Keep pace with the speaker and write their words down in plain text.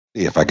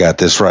If I got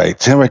this right.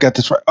 Tell me I got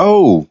this right.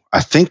 Oh,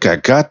 I think I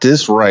got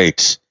this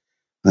right.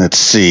 Let's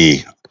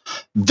see.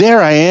 There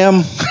I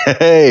am.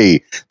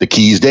 Hey, the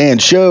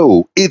KeysDAN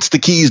Show. It's the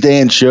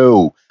KeysDAN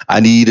Show. I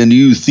need a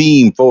new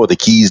theme for the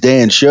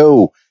KeysDAN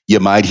Show. You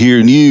might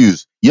hear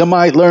news. You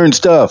might learn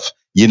stuff.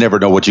 You never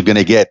know what you're going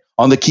to get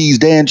on the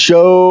KeysDAN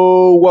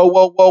Show. Whoa,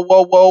 whoa, whoa,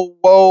 whoa, whoa,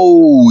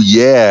 whoa.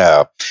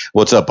 Yeah.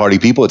 What's up, party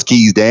people? It's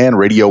KeysDAN,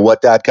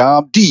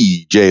 RadioWhat.com,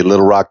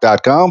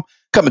 DJLittleRock.com,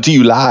 coming to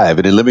you live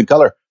and in living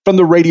color from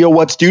the Radio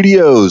What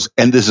Studios.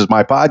 And this is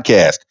my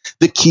podcast,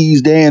 The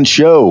KeysDAN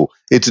Show.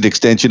 It's an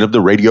extension of the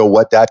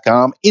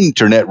RadioWhat.com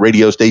internet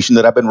radio station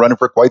that I've been running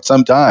for quite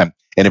some time.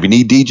 And if you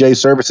need DJ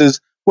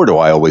services, where do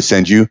I always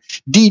send you?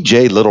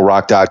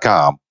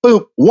 DJLittleRock.com.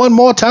 Boom. One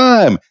more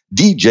time.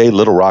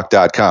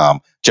 DJLittleRock.com.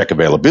 Check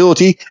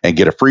availability and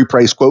get a free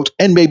price quote,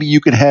 and maybe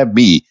you can have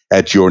me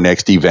at your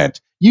next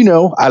event. You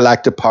know, I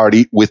like to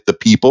party with the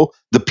people.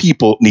 The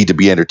people need to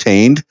be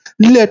entertained.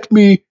 Let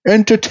me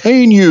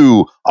entertain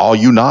you. Are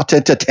you not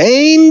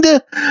entertained?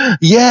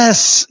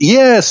 Yes,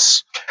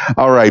 yes.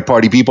 All right,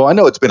 party people. I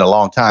know it's been a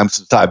long time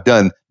since I've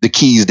done the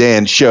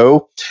KeysDAN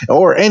Show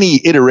or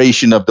any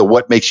iteration of the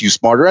What Makes You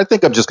Smarter. I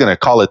think I'm just going to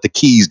call it the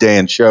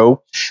KeysDAN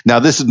Show. Now,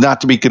 this is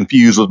not to be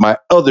confused with my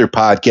other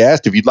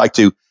podcast. If you'd like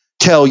to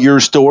tell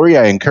your story,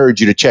 I encourage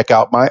you to check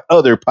out my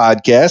other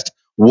podcast,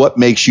 What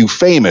Makes You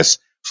Famous.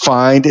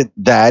 Find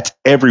that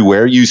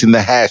everywhere using the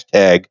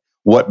hashtag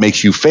What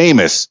Makes You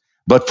Famous.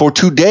 But for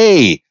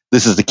today,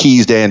 this is the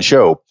KeysDAN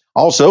Show.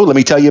 Also, let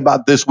me tell you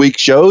about this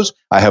week's shows.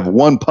 I have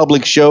one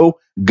public show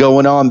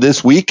going on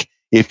this week.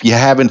 If you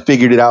haven't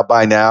figured it out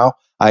by now,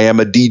 I am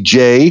a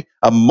DJ,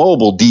 a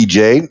mobile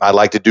DJ. I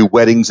like to do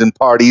weddings and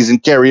parties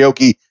and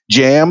karaoke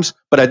jams,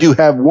 but I do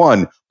have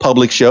one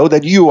public show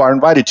that you are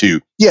invited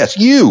to. Yes,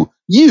 you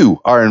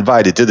are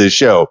invited to this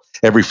show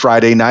every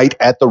Friday night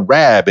at the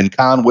Rab in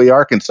Conway,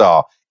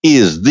 Arkansas.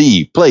 Is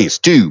the place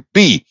to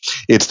be.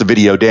 It's the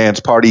Video Dance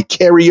Party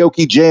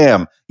Karaoke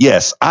Jam.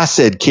 Yes, I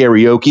said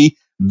karaoke.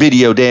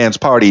 Video Dance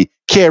Party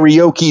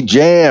Karaoke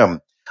Jam.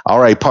 All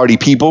right, party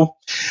people.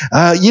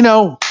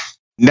 Now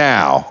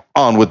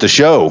on with the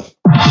show.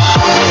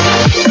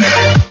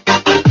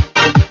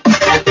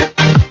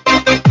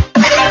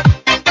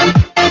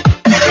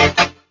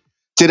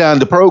 Today on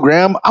the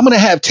program, I'm going to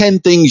have 10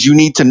 things you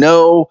need to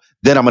know.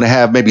 Then I'm going to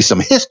have maybe some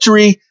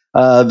history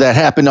that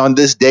happened on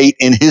this date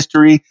in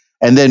history.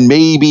 And then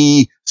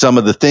maybe some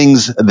of the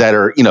things that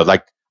are,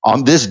 like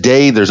on this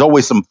day, there's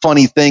always some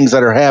funny things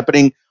that are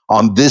happening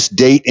on this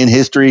date in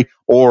history,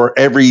 or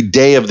every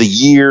day of the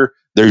year.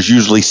 There's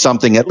usually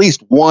something, at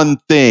least one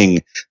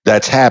thing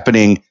that's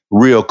happening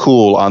real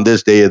cool on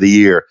this day of the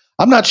year.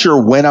 I'm not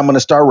sure when I'm going to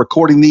start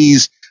recording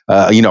these,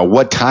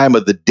 what time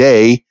of the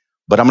day,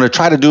 but I'm going to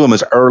try to do them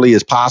as early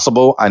as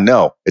possible. I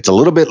know it's a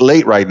little bit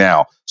late right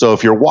now. So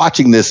if you're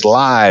watching this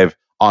live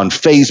on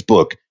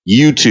Facebook,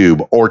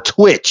 YouTube, or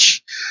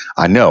Twitch,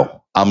 I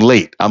know I'm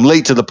late. I'm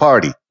late to the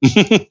party.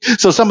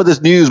 So some of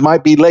this news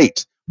might be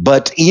late,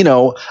 but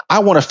I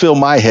want to fill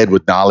my head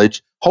with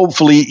knowledge.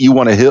 Hopefully you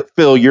want to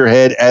fill your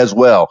head as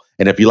well.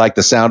 And if you like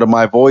the sound of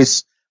my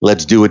voice,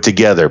 let's do it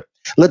together.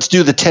 Let's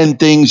do the 10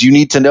 things you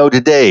need to know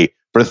today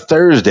for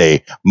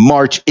Thursday,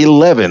 March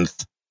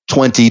 11th,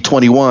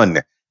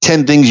 2021.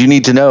 10 things you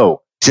need to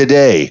know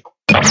today.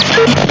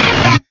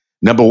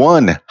 Number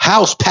one,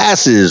 House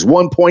passes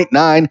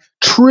 $1.9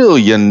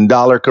 trillion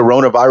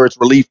coronavirus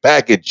relief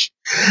package.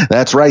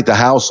 That's right. The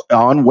House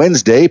on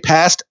Wednesday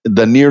passed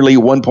the nearly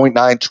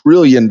 $1.9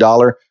 trillion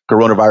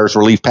coronavirus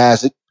relief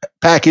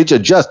package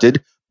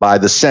adjusted by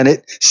the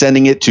Senate,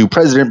 sending it to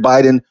President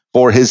Biden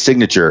for his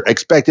signature.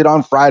 Expected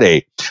on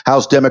Friday,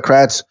 House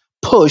Democrats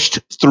pushed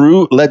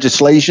through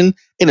legislation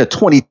in a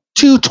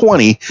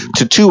 220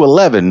 to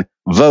 211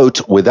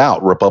 vote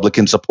without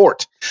Republican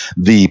support.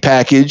 The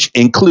package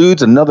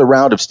includes another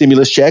round of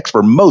stimulus checks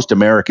for most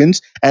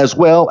Americans, as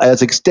well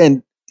as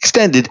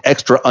extended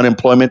extra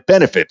unemployment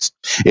benefits.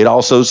 It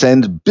also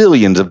sends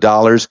billions of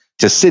dollars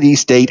to city,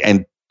 state,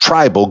 and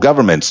tribal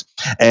governments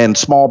and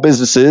small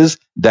businesses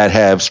that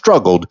have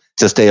struggled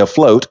to stay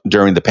afloat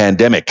during the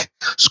pandemic.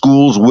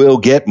 Schools will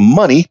get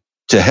money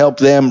to help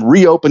them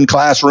reopen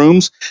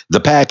classrooms. The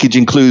package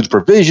includes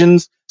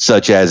provisions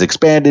such as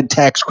expanded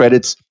tax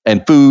credits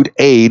and food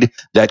aid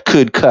that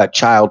could cut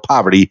child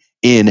poverty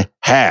in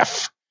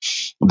half.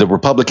 The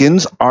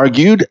Republicans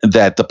argued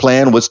that the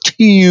plan was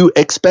too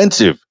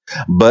expensive,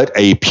 but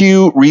a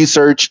Pew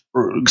Research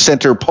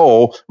Center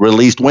poll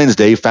released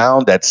Wednesday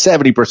found that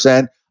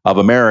 70% of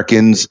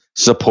Americans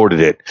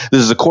supported it.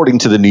 This is according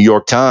to the New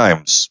York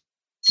Times.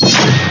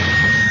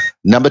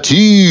 Number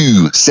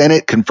two,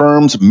 Senate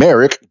confirms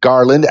Merrick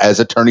Garland as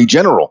Attorney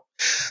General.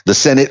 The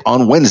Senate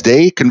on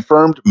Wednesday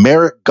confirmed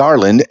Merrick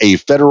Garland, a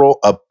federal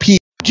appeal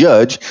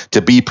judge,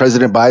 to be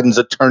President Biden's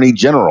Attorney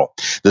General.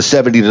 The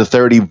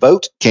 70-30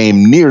 vote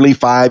came nearly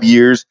 5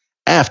 years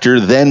after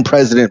then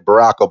President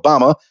Barack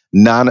Obama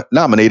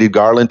nominated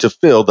Garland to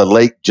fill the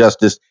late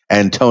Justice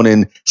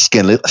Antonin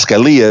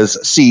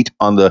Scalia's seat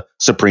on the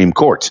Supreme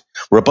Court.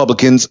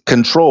 Republicans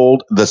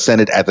controlled the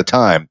Senate at the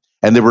time,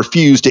 and they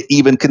refused to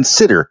even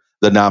consider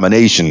the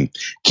nomination,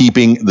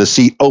 keeping the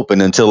seat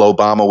open until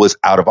Obama was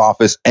out of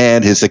office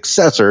and his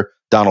successor,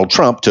 Donald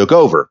Trump, took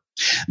over.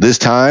 This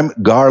time,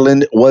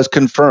 Garland was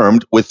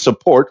confirmed with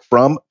support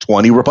from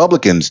 20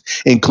 Republicans,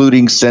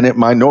 including Senate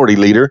Minority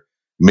Leader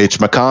Mitch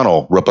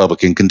McConnell,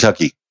 Republican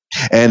Kentucky,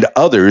 and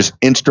others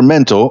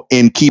instrumental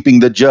in keeping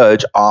the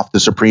judge off the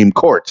Supreme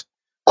Court.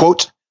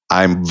 Quote,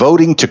 "I'm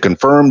voting to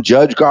confirm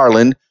Judge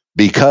Garland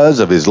because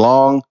of his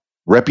long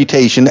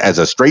reputation as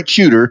a straight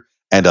shooter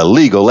and a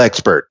legal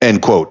expert,"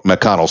 end quote,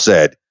 McConnell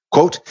said.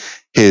 Quote,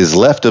 "His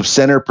left of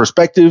center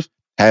perspective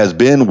has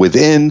been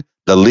within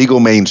the legal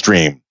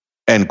mainstream,"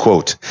 end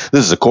quote.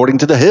 This is according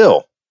to The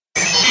Hill.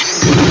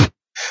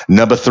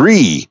 Number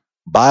 3,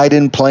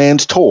 Biden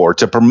plans tour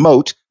to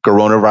promote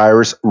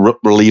coronavirus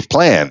relief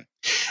plan.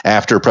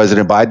 After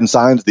President Biden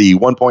signs the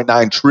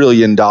 $1.9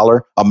 trillion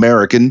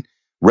American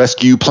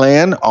Rescue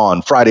Plan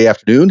on Friday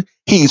afternoon,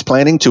 he's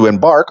planning to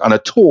embark on a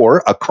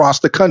tour across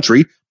the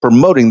country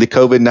promoting the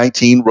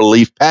COVID-19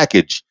 relief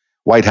package,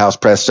 White House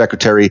Press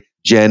Secretary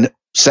Jen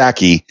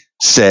Psaki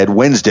said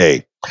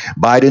Wednesday.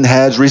 Biden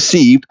has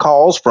received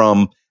calls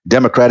from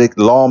Democratic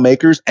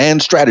lawmakers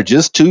and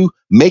strategists to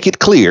make it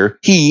clear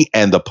he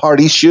and the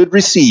party should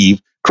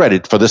receive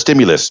credit for the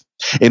stimulus.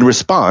 In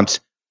response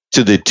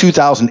to the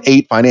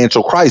 2008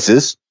 financial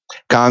crisis,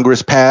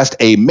 Congress passed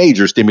a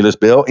major stimulus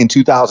bill in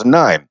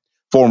 2009,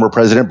 former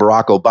President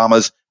Barack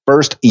Obama's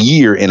first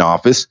year in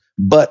office,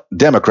 but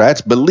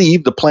Democrats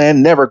believe the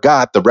plan never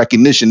got the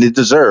recognition it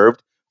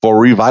deserved for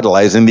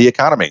revitalizing the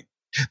economy.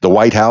 The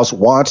White House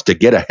wants to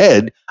get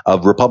ahead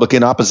of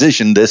Republican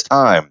opposition this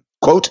time.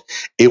 Quote,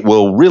 "It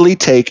will really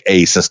take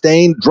a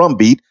sustained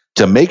drumbeat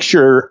to make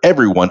sure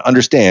everyone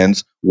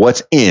understands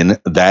what's in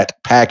that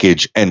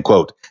package," end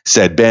quote,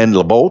 said Ben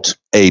LaBolt,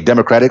 a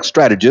Democratic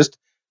strategist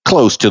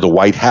close to the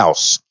White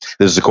House.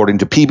 This is according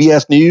to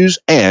PBS News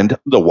and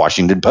The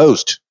Washington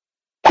Post.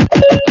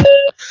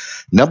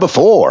 Number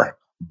 4,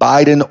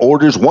 Biden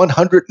orders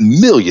 100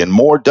 million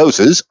more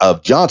doses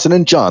of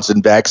Johnson &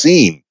 Johnson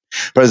vaccine.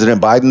 President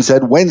Biden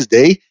said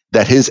Wednesday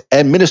that his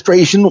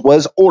administration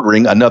was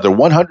ordering another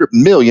 100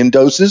 million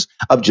doses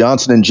of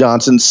Johnson &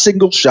 Johnson's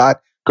single-shot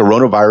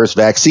coronavirus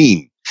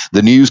vaccine.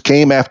 The news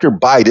came after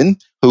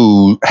Biden,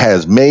 who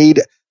has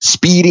made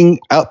speeding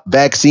up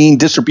vaccine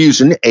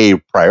distribution a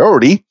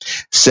priority,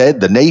 said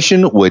the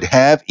nation would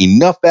have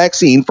enough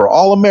vaccine for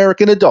all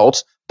American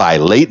adults by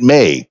late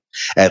May,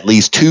 at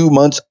least 2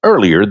 months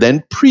earlier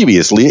than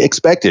previously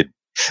expected.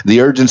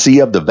 The urgency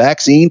of the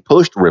vaccine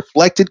push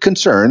reflected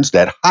concerns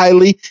that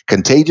highly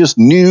contagious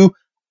new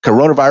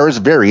coronavirus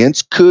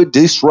variants could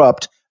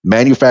disrupt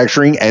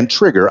manufacturing and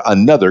trigger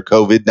another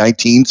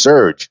COVID-19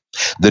 surge.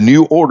 The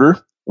new order,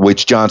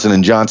 which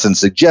Johnson & Johnson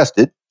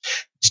suggested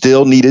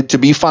still needed to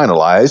be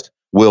finalized,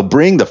 will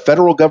bring the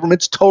federal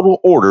government's total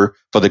order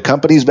for the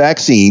company's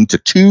vaccine to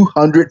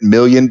 200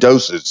 million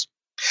doses.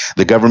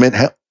 The government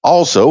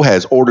also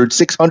has ordered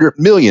 600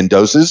 million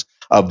doses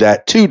of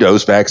that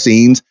 2-dose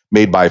vaccines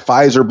made by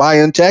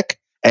Pfizer-BioNTech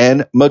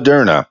and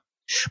Moderna.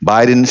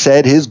 Biden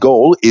said his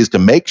goal is to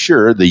make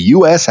sure the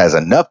U.S. has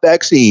enough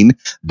vaccine,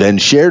 then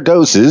share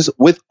doses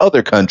with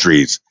other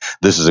countries.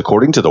 This is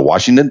according to the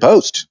Washington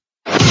Post.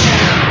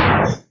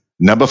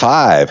 Number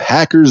 5,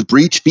 hackers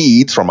breach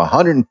feeds from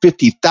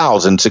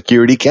 150,000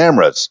 security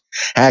cameras.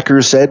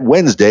 Hackers said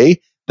Wednesday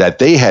that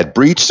they had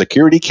breached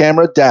security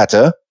camera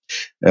data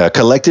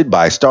collected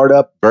by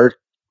startup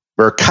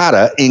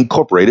Verkada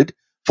Incorporated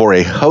for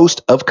a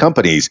host of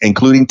companies,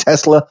 including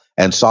Tesla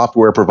and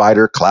software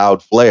provider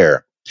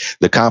Cloudflare.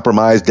 The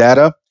compromised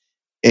data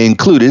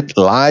included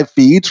live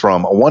feeds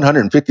from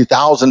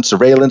 150,000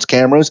 surveillance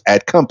cameras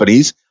at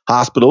companies,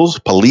 hospitals,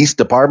 police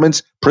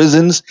departments,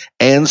 prisons,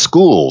 and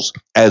schools,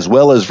 as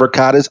well as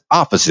Verkada's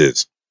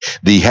offices.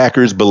 The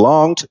hackers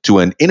belonged to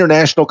an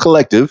international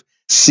collective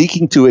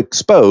seeking to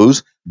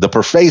expose the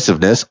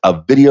pervasiveness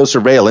of video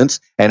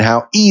surveillance and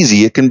how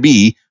easy it can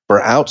be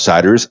for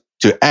outsiders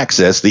to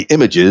access the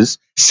images,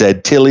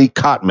 said Tilly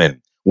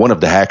Cotman, one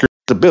of the hackers'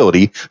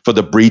 ability for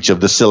the breach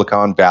of the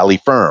Silicon Valley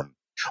firm.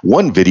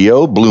 One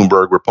video,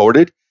 Bloomberg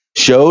reported,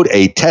 showed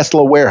a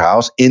Tesla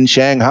warehouse in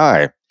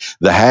Shanghai.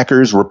 The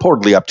hackers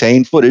reportedly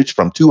obtained footage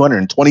from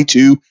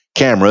 222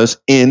 cameras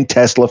in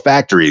Tesla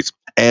factories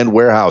and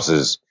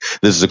warehouses.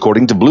 This is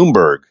according to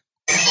Bloomberg.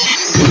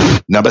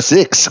 Number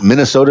 6,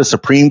 Minnesota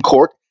Supreme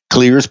Court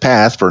clears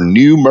path for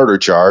new murder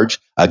charge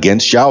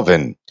against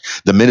Chauvin.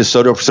 The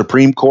Minnesota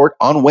Supreme Court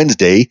on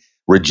Wednesday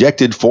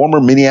rejected former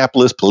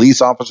Minneapolis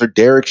police officer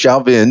Derek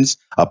Chauvin's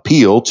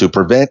appeal to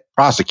prevent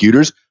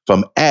prosecutors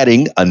from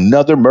adding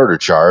another murder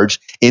charge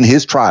in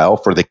his trial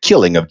for the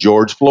killing of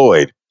George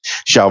Floyd.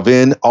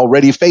 Chauvin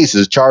already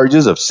faces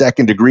charges of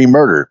second-degree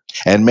murder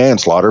and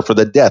manslaughter for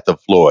the death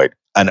of Floyd,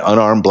 an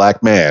unarmed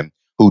black man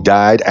who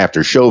died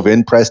after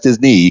Chauvin pressed his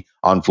knee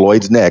on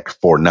Floyd's neck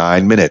for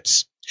 9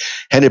 minutes.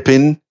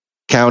 Hennepin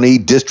County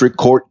District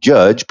Court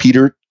Judge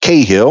Peter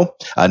Cahill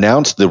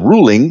announced the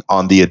ruling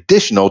on the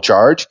additional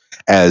charge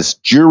as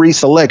jury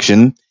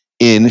selection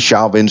in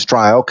Chauvin's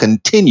trial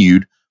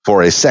continued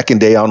for a second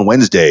day on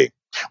Wednesday.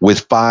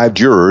 with 5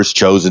 jurors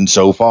chosen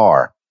so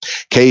far.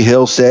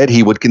 Cahill said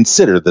he would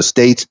consider the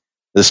state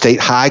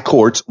high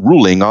court's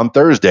ruling on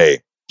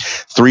Thursday.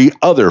 3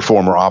 other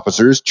former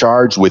officers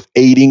charged with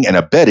aiding and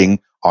abetting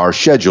are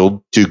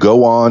scheduled to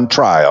go on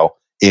trial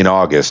in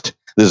August.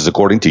 This is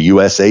according to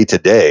USA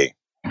Today.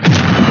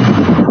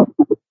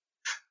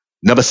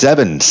 Number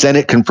 7,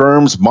 Senate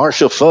confirms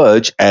Marcia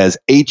Fudge as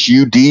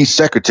HUD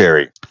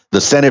Secretary.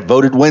 The Senate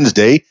voted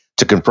Wednesday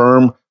to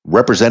confirm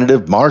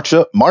Representative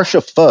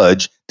Marcia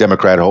Fudge,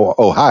 Democrat of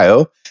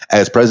Ohio,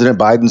 as President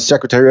Biden's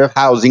Secretary of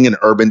Housing and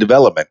Urban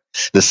Development.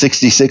 The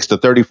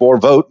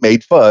 66-34 vote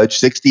made Fudge,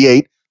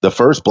 68, the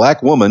first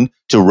black woman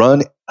to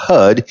run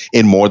HUD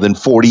in more than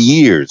 40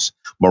 years.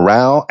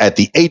 Morale at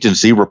the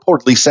agency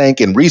reportedly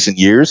sank in recent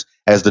years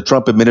as the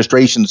Trump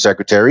administration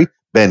secretary,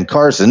 Ben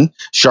Carson,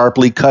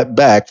 sharply cut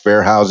back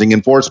fair housing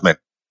enforcement.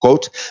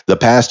 Quote, the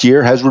past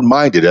year has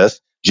reminded us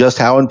just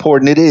how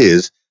important it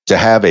is to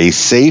have a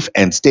safe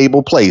and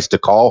stable place to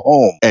call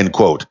home, end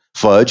quote.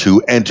 Fudge,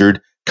 who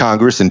entered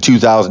Congress in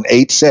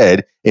 2008,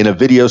 said in a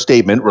video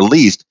statement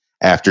released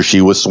after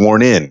she was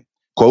sworn in,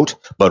 quote,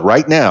 but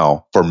right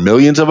now, for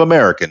millions of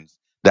Americans,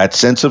 that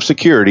sense of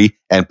security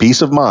and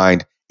peace of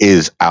mind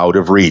is out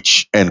of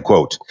reach, end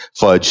quote.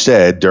 Fudge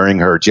said during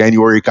her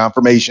January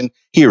confirmation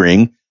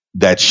hearing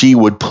that she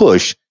would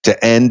push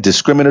to end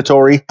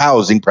discriminatory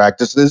housing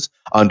practices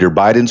under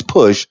Biden's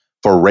push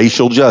for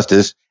racial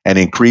justice and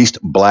increased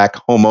black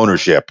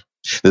homeownership.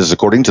 This is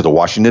according to the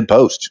Washington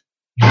Post.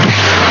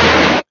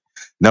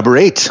 Number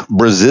 8,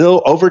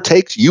 Brazil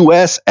overtakes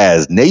U.S.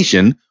 as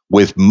nation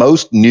with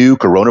most new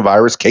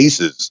coronavirus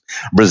cases.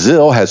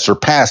 Brazil has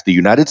surpassed the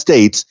United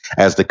States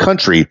as the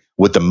country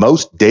with the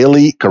most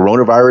daily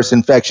coronavirus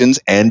infections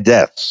and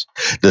deaths.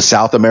 The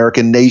South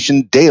American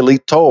nation daily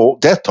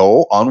death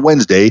toll on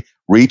Wednesday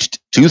reached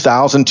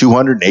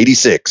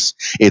 2,286,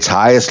 its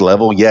highest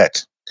level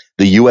yet.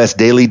 The U.S.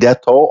 daily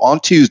death toll on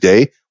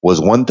Tuesday was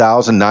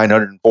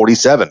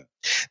 1,947,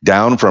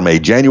 down from a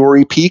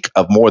January peak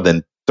of more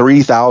than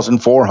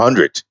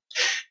 3,400.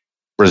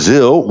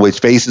 Brazil, which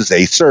faces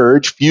a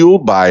surge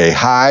fueled by a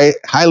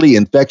highly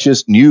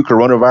infectious new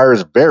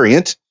coronavirus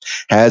variant,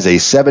 has a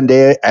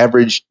 7-day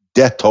average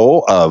death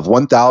toll of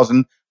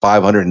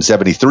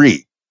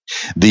 1,573.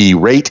 The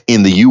rate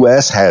in the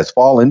U.S. has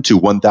fallen to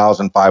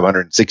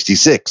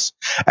 1,566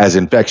 as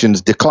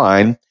infections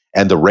decline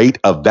and the rate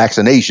of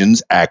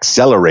vaccinations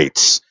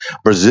accelerates.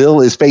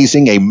 Brazil is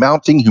facing a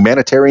mounting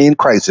humanitarian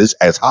crisis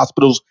as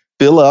hospitals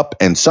fill up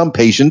and some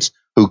patients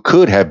who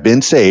could have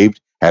been saved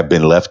have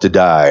been left to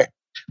die.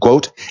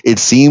 Quote, it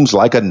seems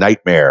like a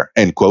nightmare,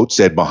 end quote,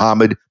 said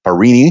Mohamed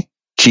Parini,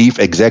 chief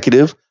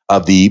executive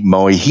of the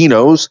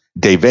Moinhos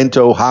de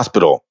Vento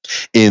Hospital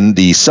in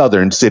the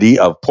southern city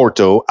of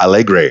Porto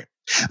Alegre.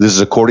 This is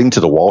according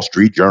to the Wall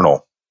Street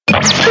Journal.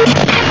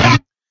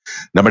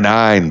 Number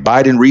 9,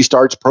 Biden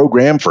restarts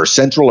program for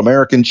Central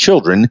American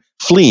children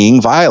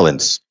fleeing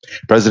violence.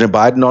 President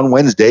Biden on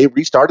Wednesday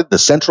restarted the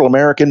Central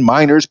American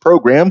Minors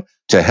Program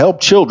to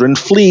help children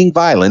fleeing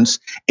violence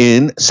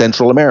in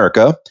Central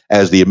America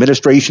as the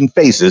administration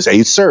faces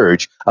a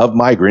surge of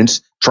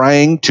migrants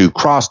trying to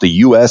cross the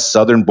U.S.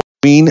 southern border.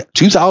 Between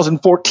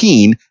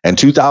 2014 and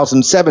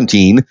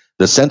 2017,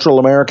 the Central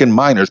American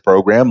Minors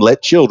Program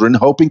let children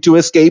hoping to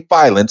escape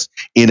violence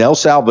in El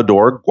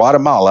Salvador,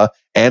 Guatemala,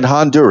 and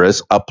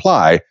Honduras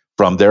apply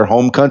from their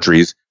home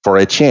countries for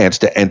a chance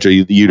to enter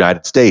the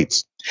United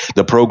States.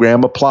 The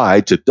program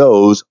applied to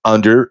those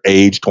under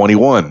age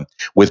 21,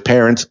 with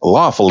parents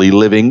lawfully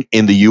living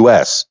in the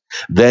U.S.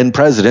 Then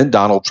President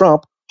Donald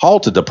Trump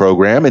halted the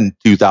program in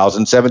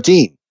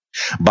 2017.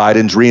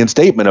 Biden's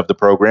reinstatement of the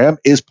program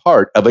is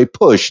part of a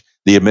push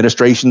the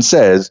administration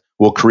says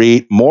will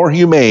create more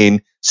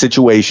humane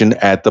situation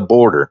at the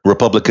border.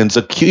 Republicans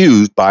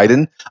accused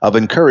Biden of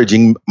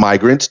encouraging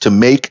migrants to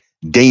make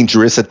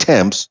dangerous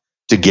attempts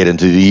to get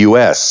into the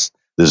U.S.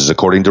 This is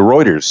according to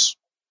Reuters.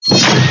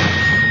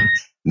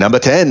 Number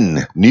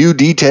 10, new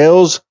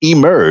details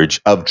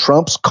emerge of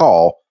Trump's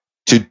call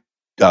to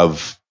Trump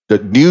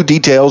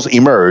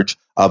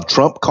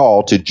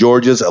call to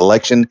Georgia's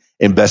election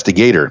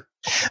investigator.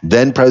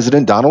 Then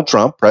President Donald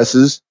Trump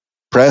pressed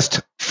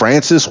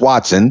Francis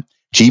Watson,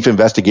 chief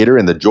investigator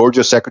in the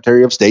Georgia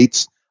Secretary of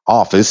State's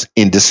office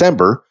in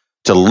December,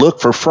 to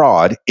look for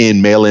fraud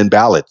in mail-in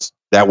ballots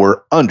that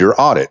were under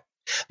audit.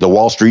 The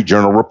Wall Street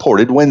Journal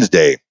reported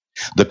Wednesday.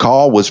 The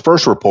call was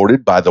first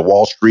reported by the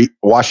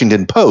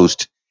Washington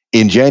Post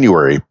in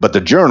January, but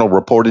the Journal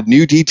reported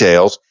new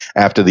details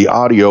after the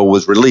audio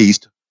was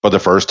released for the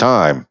first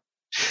time.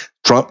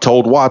 Trump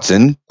told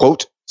Watson,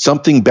 quote,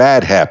 something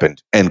bad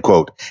happened, end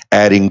quote,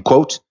 adding,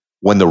 quote,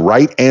 when the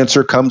right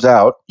answer comes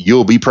out,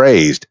 you'll be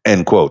praised,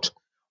 end quote.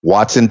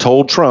 Watson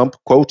told Trump,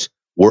 quote,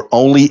 we're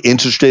only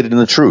interested in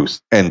the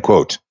truth, end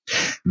quote.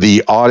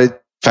 The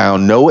audit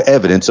found no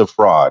evidence of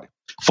fraud.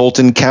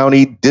 Fulton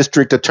County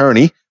District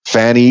Attorney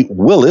Fannie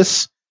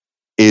Willis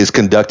is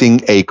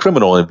conducting a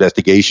criminal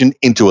investigation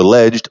into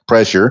alleged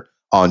pressure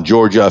on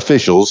Georgia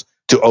officials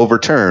to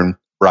overturn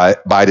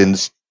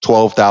Biden's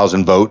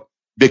 12,000 vote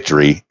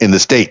victory in the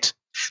state.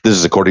 This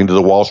is according to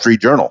the Wall Street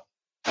Journal.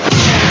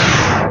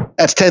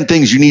 That's 10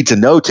 things you need to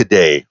know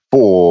today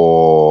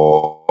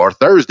for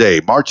Thursday,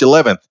 March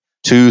 11th,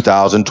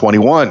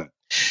 2021.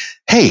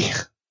 Hey,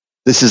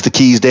 this is the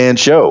KeysDAN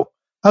show.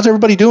 How's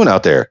everybody doing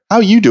out there? How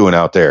are you doing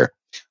out there?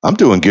 I'm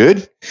doing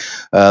good.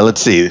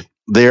 Let's see.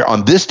 There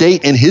on this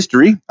date in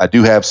history, I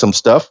do have some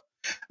stuff,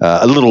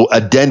 a little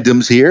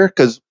addendums here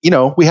because,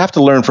 we have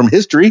to learn from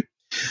history.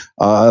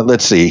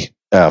 Let's see.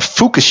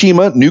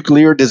 Fukushima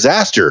nuclear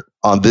disaster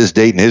on this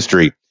date in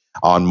history.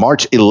 On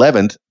March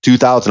 11th,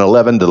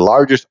 2011, the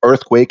largest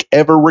earthquake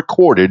ever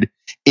recorded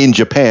in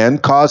Japan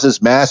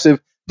causes massive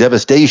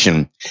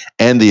devastation,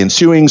 and the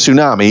ensuing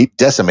tsunami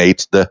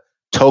decimates the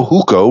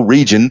Tohoku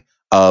region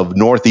of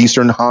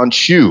northeastern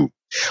Honshu.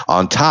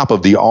 On top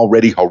of the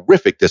already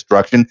horrific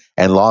destruction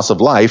and loss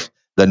of life,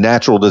 the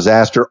natural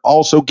disaster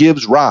also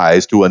gives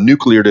rise to a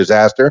nuclear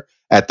disaster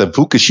at the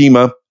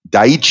Fukushima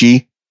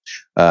Daiichi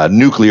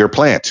nuclear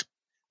plant.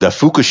 The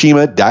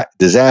Fukushima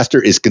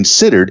disaster is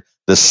considered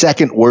the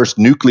second worst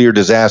nuclear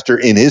disaster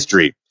in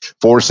history,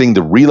 forcing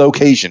the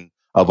relocation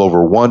of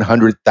over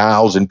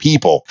 100,000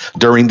 people.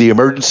 During the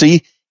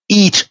emergency,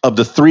 each of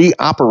the 3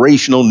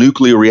 operational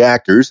nuclear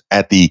reactors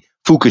at the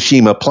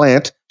Fukushima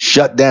plant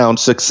shut down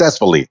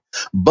successfully,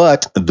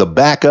 but the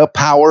backup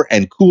power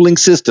and cooling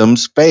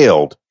systems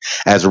failed.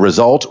 As a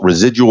result,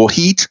 residual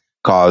heat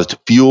caused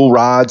fuel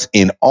rods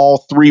in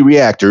all 3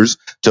 reactors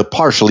to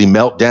partially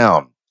melt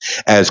down.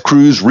 As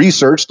crews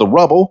searched the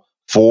rubble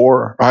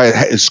for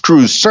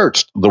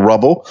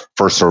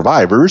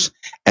survivors,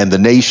 and the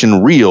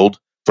nation reeled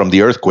from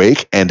the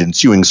earthquake and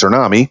ensuing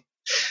tsunami,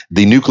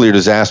 the nuclear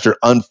disaster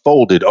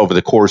unfolded over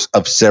the course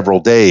of several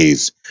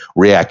days.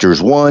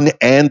 Reactors 1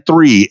 and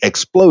 3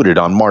 exploded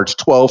on March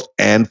 12th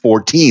and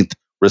 14th,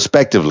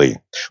 respectively,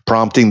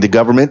 prompting the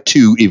government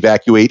to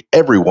evacuate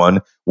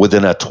everyone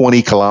within a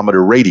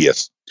 20-kilometer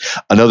radius.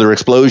 Another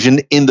explosion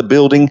in the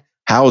building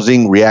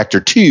housing Reactor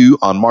 2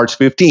 on March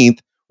 15th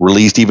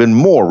released even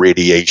more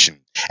radiation,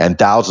 and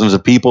thousands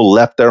of people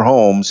left their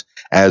homes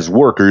as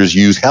workers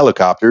used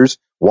helicopters,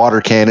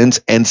 water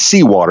cannons, and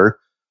seawater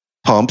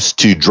pumps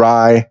to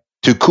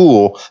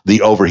cool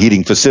the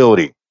overheating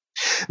facility.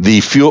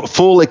 The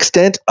full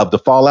extent of the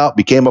fallout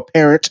became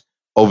apparent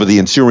over the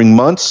ensuing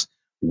months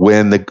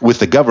with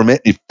the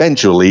government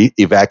eventually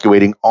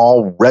evacuating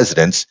all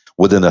residents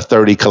within a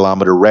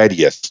 30-kilometer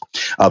radius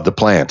of the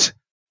plant.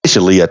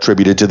 Initially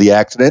attributed to the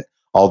accident,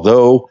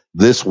 although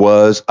this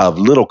was of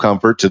little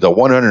comfort to the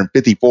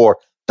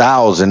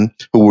 154,000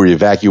 who were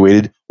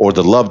evacuated or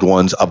the loved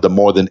ones of the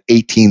more than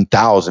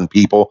 18,000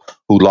 people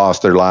who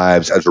lost their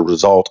lives as a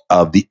result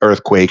of the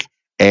earthquake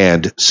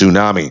and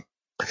tsunami.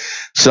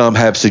 Some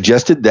have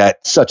suggested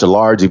that such a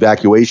large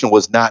evacuation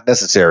was not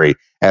necessary,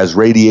 as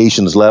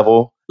radiation's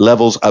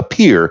levels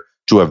appear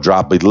to have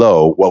dropped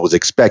below what was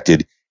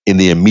expected in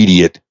the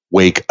immediate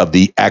wake of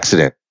the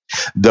accident.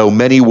 Though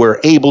many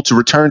were able to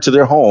return to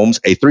their homes,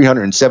 a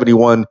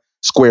 371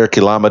 square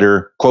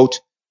kilometer, quote,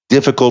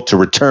 difficult to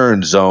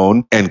return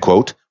zone, end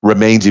quote,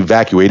 remains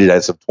evacuated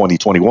as of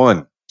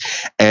 2021.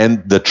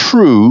 And the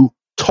true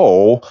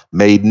toll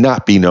may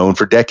not be known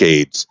for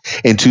decades.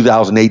 In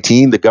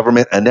 2018, the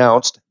government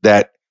announced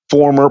that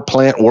former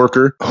plant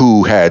worker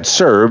who had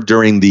served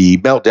during the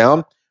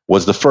meltdown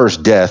was the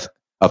first death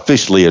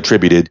officially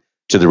attributed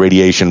to the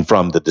radiation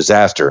from the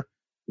disaster,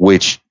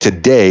 which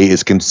today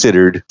is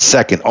considered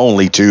second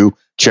only to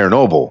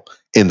Chernobyl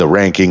in the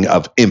ranking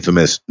of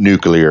infamous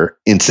nuclear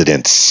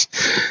incidents.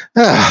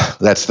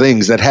 That's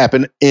things that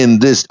happen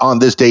on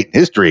this date in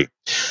history.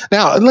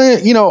 Now,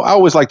 I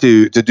always like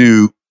to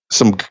do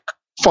some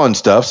fun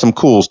stuff, some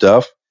cool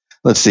stuff.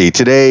 Let's see.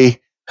 Today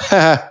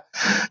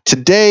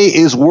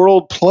is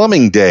World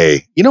Plumbing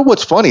Day. You know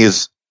what's funny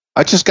is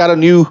I just got a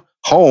new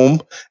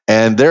home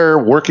and they're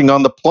working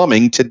on the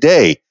plumbing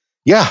today.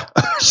 Yeah.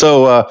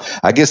 So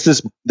I guess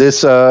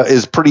this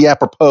is pretty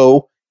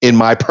apropos in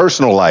my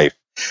personal life.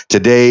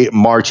 Today,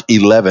 March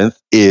 11th,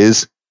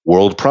 is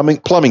World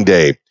Plumbing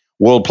Day.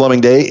 World Plumbing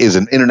Day is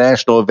an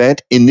international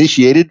event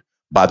initiated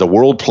by the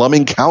World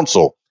Plumbing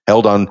Council,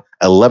 held on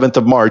 11th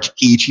of March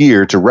each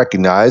year to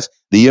recognize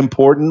the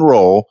important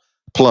role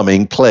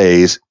plumbing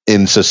plays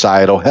in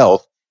societal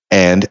health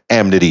and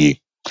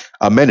amenity.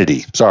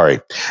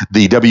 The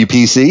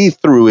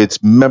WPC, through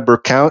its member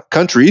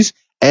countries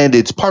and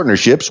its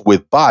partnerships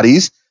with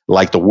bodies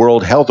like the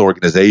World Health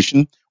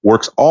Organization,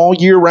 works all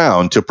year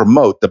round to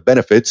promote the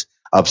benefits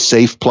of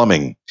safe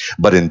plumbing.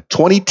 But in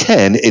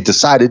 2010, it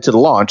decided to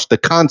launch the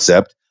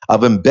concept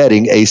of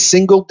embedding a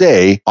single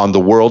day on the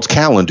world's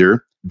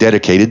calendar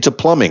dedicated to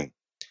plumbing.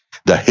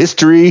 The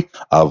history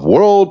of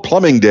World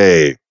Plumbing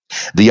Day.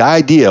 The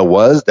idea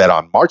was that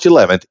on March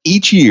 11th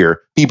each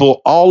year,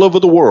 people all over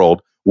the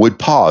world would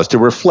pause to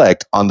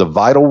reflect on the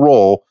vital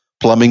role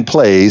plumbing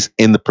plays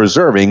in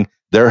preserving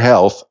their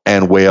health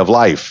and way of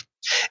life,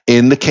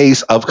 in the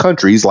case of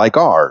countries like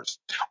ours,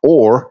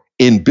 or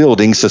in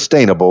building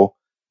sustainable,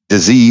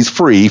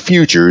 disease-free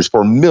futures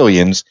for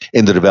millions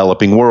in the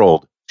developing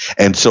world.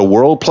 And so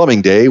World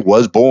Plumbing Day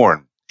was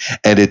born,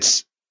 and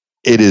it's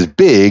It is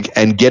big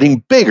and getting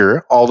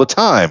bigger all the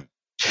time.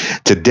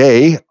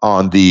 Today,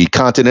 on the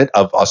continent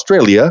of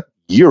Australia,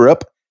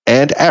 Europe,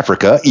 and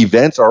Africa,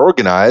 events are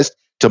organized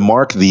to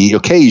mark the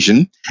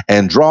occasion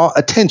and draw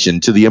attention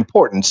to the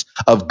importance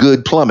of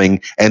good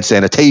plumbing and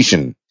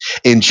sanitation.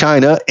 In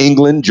China,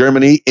 England,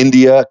 Germany,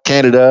 India,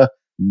 Canada,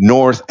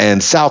 North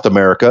and South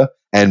America,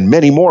 and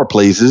many more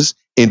places,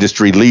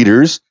 industry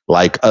leaders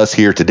like us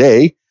here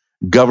today,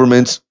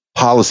 governments,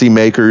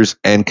 policymakers,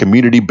 and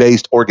community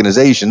based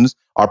organizations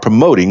are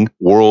promoting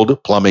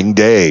World Plumbing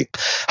Day.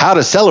 How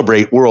to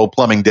celebrate World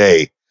Plumbing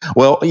Day?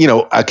 Well,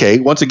 okay,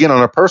 once again,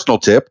 on a personal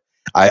tip,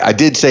 I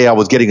did say I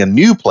was getting a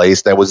new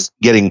place that was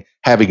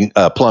having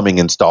plumbing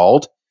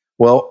installed.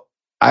 Well,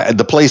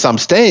 the place I'm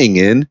staying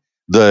in,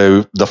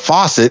 the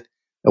faucet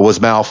was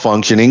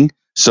malfunctioning,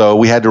 so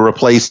we had to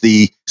replace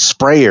the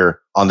sprayer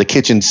on the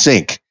kitchen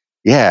sink.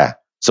 Yeah,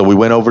 so we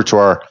went over to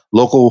our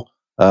local,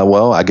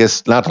 I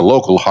guess not the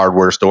local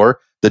hardware store,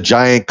 the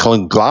giant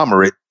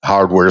conglomerate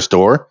hardware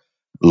store,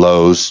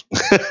 Lowe's.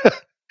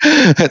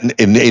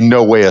 in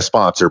no way a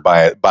sponsor,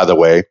 by the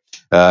way,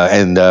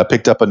 and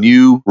picked up a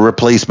new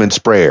replacement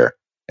sprayer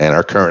and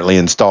are currently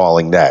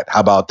installing that. How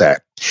about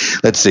that?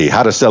 Let's see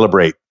how to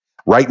celebrate.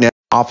 Right now,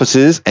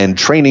 offices and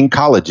training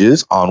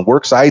colleges, on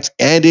work sites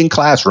and in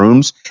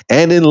classrooms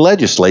and in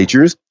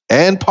legislatures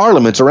and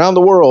parliaments around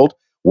the world,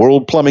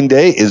 World Plumbing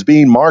Day is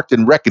being marked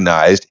and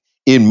recognized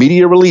in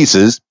media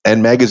releases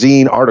and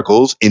magazine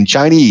articles in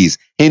Chinese,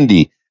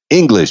 Hindi,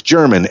 English,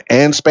 German,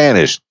 and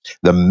Spanish.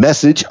 The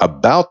message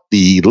about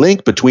the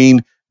link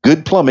between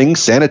good plumbing,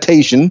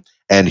 sanitation,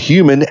 and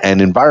human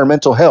and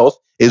environmental health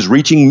is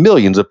reaching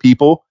millions of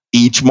people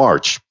each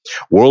March.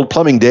 World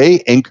Plumbing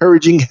Day,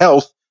 encouraging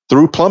health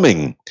through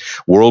plumbing.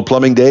 World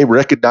Plumbing Day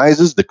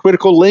recognizes the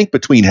critical link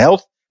between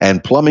health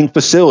and plumbing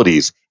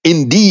facilities.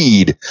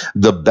 Indeed,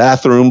 the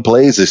bathroom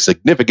plays a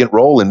significant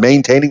role in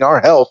maintaining our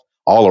health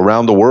all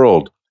around the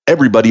world.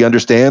 Everybody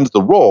understands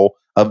the role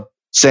of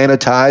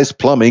sanitized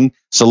plumbing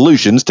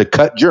solutions to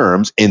cut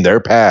germs in their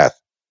path.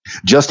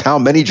 Just how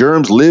many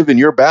germs live in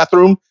your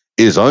bathroom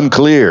is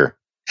unclear,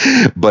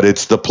 but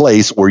it's the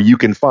place where you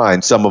can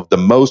find some of the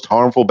most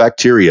harmful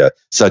bacteria,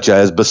 such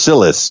as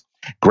bacillus,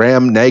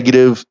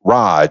 gram-negative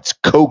rods,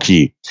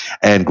 kochi,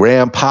 and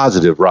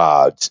gram-positive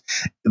rods.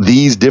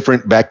 These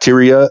different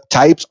bacteria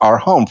types are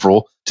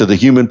harmful to the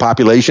human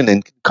population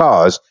and can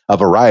cause a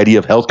variety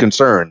of health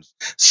concerns,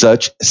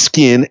 such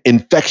skin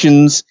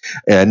infections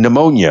and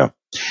pneumonia.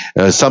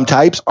 Some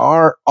types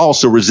are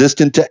also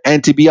resistant to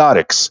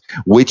antibiotics,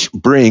 which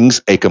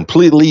brings a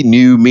completely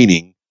new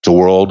meaning to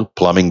World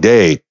Plumbing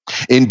Day.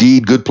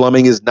 Indeed, good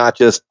plumbing is not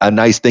just a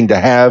nice thing to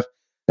have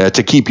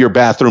to keep your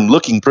bathroom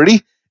looking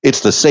pretty.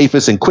 It's the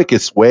safest and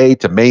quickest way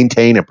to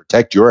maintain and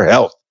protect your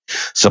health.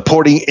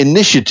 Supporting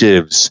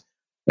initiatives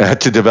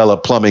to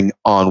develop plumbing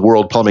on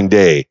World Plumbing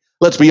Day.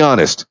 Let's be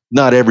honest,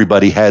 not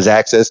everybody has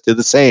access to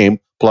the same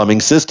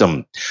plumbing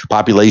system.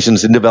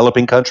 Populations in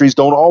developing countries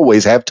don't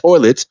always have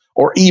toilets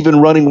or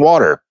even running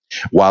water.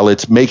 While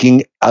it's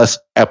making us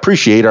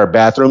appreciate our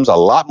bathrooms a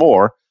lot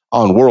more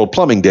on World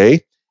Plumbing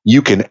Day,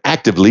 you can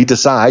actively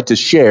decide to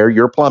share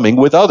your plumbing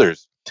with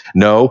others.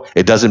 No,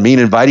 it doesn't mean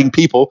inviting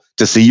people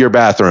to see your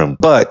bathroom,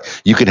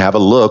 but you can have a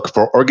look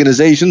for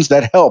organizations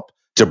that help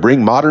to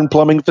bring modern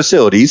plumbing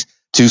facilities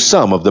to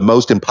some of the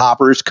most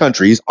impoverished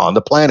countries on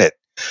the planet.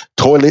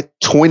 Toilet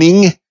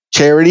twinning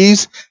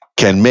charities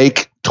can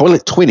make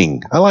toilet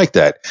twinning. I like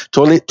that.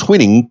 Toilet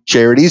twinning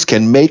charities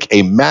can make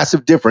a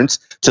massive difference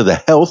to the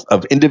health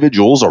of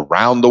individuals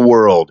around the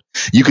world.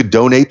 You could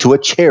donate to a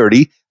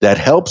charity that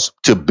helps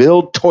to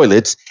build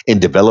toilets in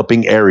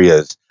developing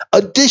areas.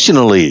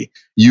 Additionally,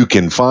 you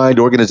can find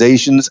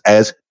organizations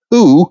as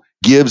Who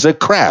Gives a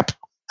Crap?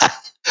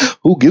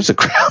 Who gives a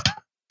crap?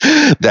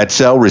 That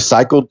sell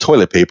recycled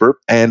toilet paper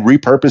and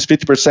repurpose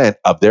 50%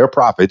 of their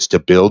profits to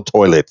build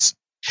toilets.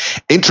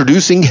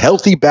 Introducing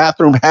healthy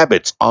bathroom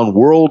habits on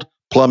World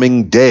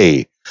Plumbing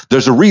Day.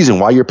 There's a reason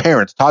why your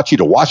parents taught you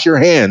to wash your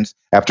hands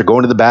after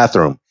going to the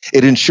bathroom.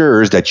 It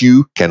ensures that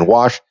you can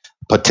wash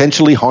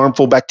potentially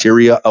harmful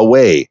bacteria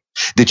away.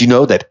 Did you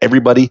know that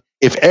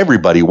if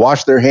everybody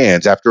washed their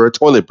hands after a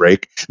toilet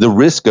break, the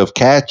risk of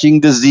catching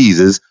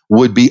diseases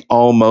would be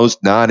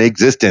almost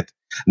non-existent?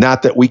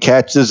 Not that we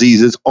catch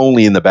diseases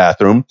only in the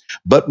bathroom,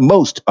 but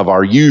most of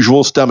our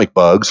usual stomach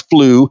bugs,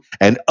 flu,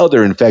 and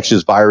other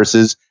infectious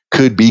viruses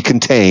could be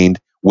contained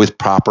with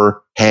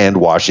proper hand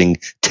washing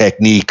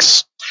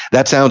techniques.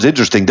 That sounds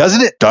interesting,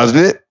 doesn't it? Doesn't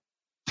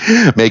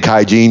it? Make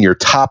hygiene your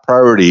top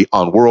priority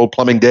on World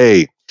Plumbing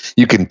Day.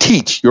 You can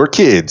teach your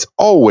kids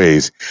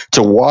always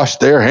to wash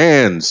their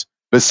hands.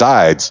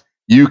 Besides,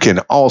 you can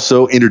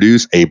also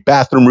introduce a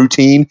bathroom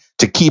routine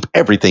to keep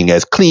everything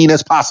as clean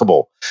as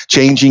possible.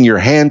 Changing your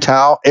hand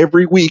towel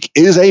every week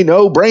is a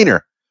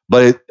no-brainer,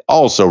 but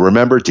also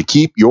remember to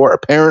keep your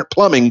apparent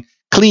plumbing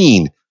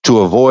clean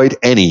to avoid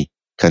any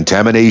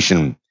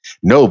contamination.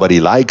 Nobody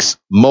likes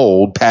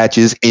mold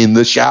patches in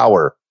the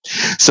shower.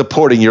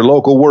 Supporting your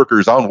local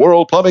workers on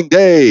World Plumbing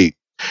Day.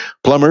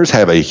 Plumbers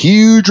have a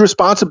huge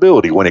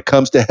responsibility when it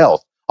comes to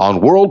health On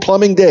World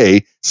Plumbing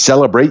Day,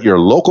 celebrate your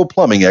local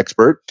plumbing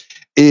expert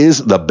is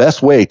the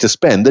best way to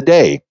spend the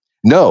day.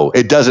 No,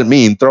 it doesn't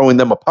mean throwing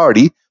them a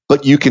party,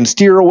 but you can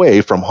steer away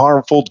from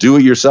harmful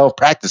do-it-yourself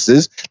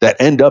practices that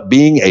end up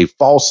being a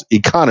false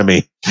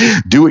economy.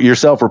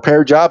 Do-it-yourself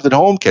repair jobs at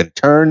home can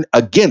turn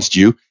against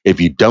you if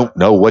you don't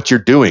know what you're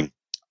doing.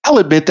 I'll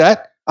admit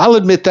that.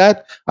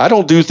 I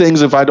don't do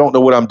things if I don't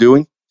know what I'm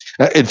doing.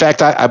 In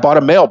fact, I bought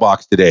a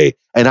mailbox today,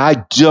 and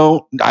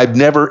I've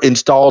never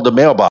installed a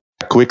mailbox.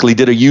 I quickly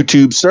did a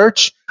YouTube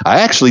search.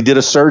 I actually did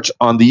a search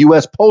on the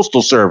U.S.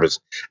 Postal Service,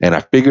 and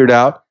I figured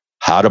out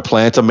how to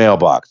plant a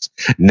mailbox.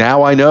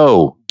 Now I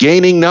know.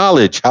 Gaining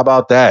knowledge. How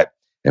about that?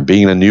 And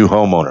being a new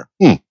homeowner.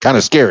 Kind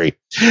of scary.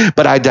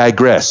 But I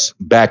digress.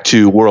 Back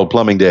to World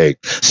Plumbing Day.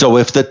 So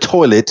if the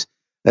toilet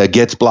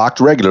gets blocked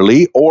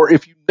regularly, or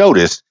if you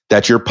notice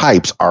that your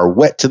pipes are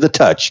wet to the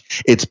touch,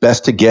 it's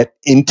best to get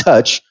in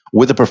touch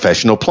with a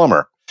professional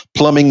plumber.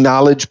 Plumbing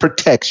knowledge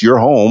protects your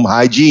home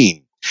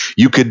hygiene.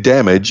 You could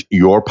damage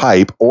your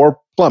pipe or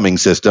plumbing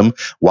system,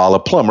 while a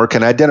plumber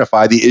can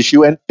identify the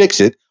issue and fix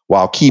it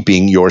while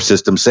keeping your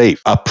system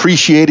safe.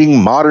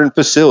 Appreciating modern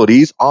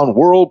facilities on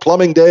World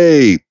Plumbing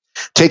Day.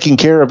 Taking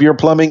care of your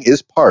plumbing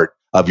is part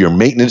of your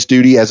maintenance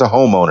duty as a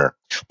homeowner.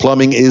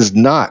 Plumbing is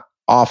not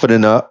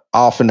often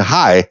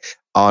high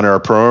on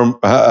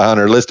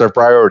our list of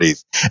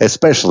priorities,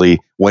 especially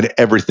when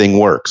everything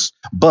works.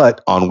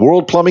 But on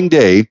World Plumbing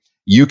Day,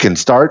 you can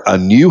start a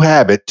new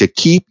habit to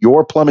keep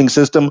your plumbing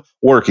system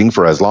working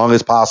for as long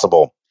as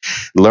possible.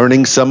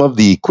 Learning some of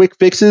the quick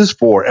fixes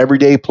for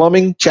everyday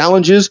plumbing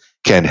challenges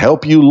can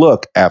help you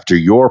look after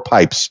your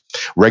pipes.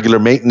 Regular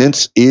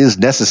maintenance is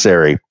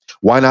necessary.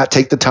 Why not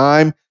take the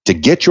time to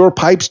get your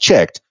pipes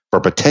checked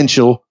for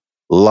potential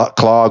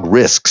clog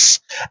risks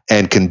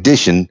and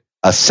condition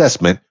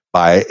assessment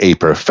by a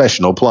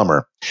professional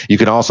plumber? You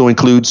can also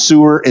include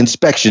sewer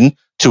inspection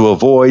to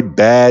avoid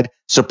bad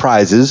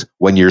surprises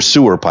when your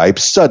sewer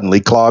pipes suddenly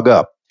clog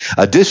up.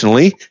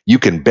 Additionally, you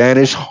can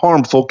banish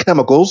harmful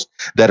chemicals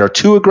that are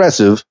too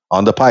aggressive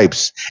on the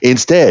pipes.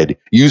 Instead,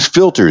 use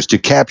filters to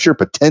capture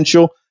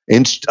potential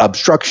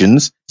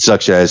obstructions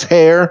such as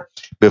hair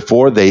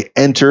before they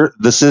enter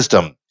the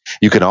system.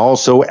 You can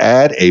also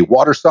add a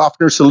water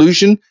softener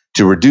solution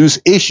to reduce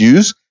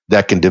issues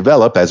that can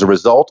develop as a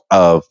result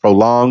of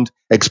prolonged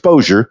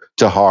exposure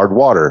to hard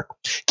water.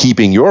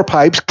 Keeping your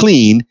pipes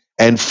clean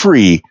and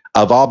free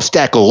of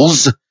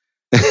obstacles.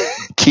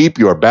 Keep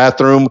your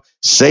bathroom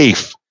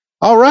safe.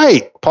 All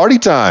right, party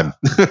time.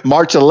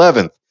 March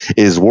 11th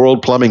is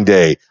World Plumbing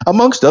Day,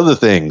 amongst other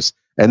things.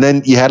 And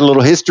then you had a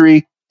little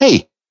history.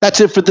 Hey, that's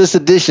it for this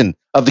edition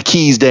of the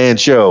KeysDAN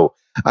Show.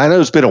 I know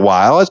it's been a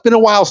while. It's been a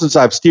while since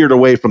I've steered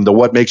away from the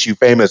What Makes You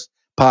Famous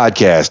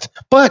podcast.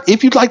 But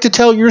if you'd like to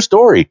tell your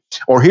story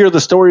or hear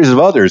the stories of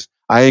others,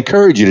 I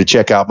encourage you to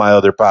check out my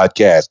other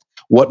podcast,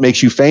 What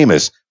Makes You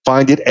Famous.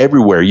 Find it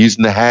everywhere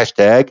using the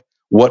hashtag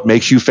What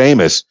Makes You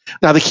Famous.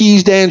 Now, the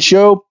KeysDAN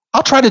Show,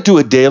 I'll try to do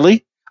it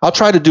daily. I'll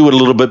try to do it a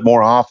little bit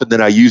more often than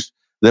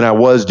I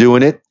was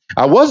doing it.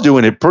 I was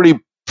doing it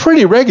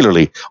pretty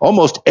regularly,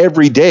 almost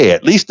every day,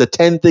 at least the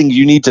 10 things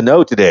you need to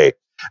know today.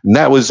 And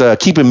that was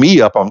keeping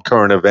me up on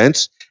current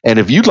events. And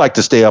if you'd like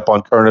to stay up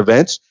on current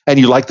events and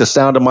you like the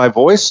sound of my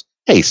voice,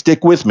 hey,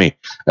 stick with me.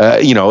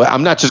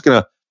 I'm not just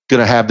gonna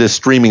have this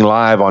streaming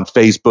live on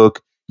Facebook,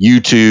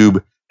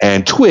 YouTube,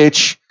 and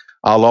Twitch.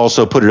 I'll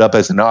also put it up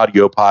as an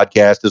audio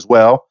podcast as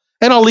well.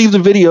 And I'll leave the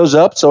videos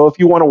up. So if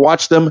you want to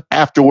watch them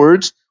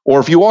afterwards, or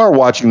if you are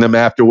watching them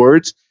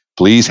afterwards,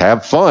 please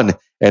have fun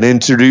and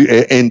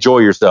enjoy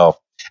yourself.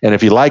 And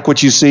if you like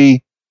what you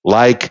see,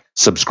 like,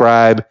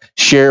 subscribe,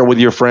 share with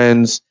your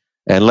friends,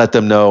 and let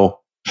them know,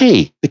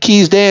 hey, the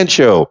KeysDAN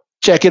Show,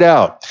 check it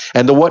out.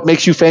 And the What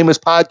Makes You Famous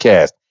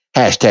podcast,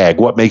 hashtag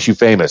What Makes You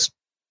Famous.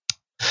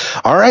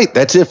 All right,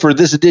 that's it for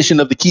this edition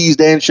of the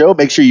KeysDAN Show.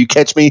 Make sure you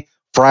catch me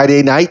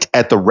Friday night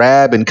at the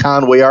Rab in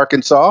Conway,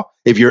 Arkansas.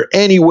 If you're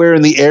anywhere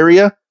in the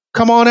area,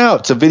 come on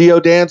out. It's a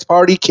video dance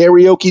party,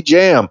 karaoke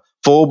jam,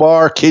 full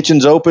bar,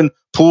 kitchens open,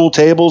 pool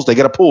tables. They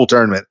got a pool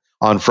tournament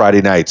on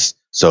Friday nights.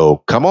 So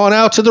come on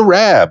out to the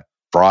Rab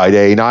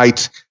Friday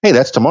night. Hey,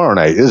 that's tomorrow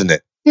night, isn't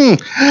it?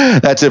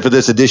 That's it for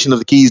this edition of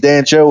the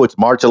KeysDAN Show. It's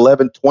March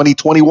 11th,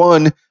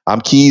 2021.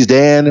 I'm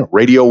KeysDAN,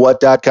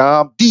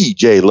 RadioWhat.com,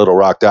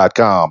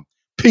 DJLittleRock.com.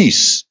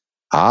 Peace.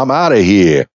 I'm out of here.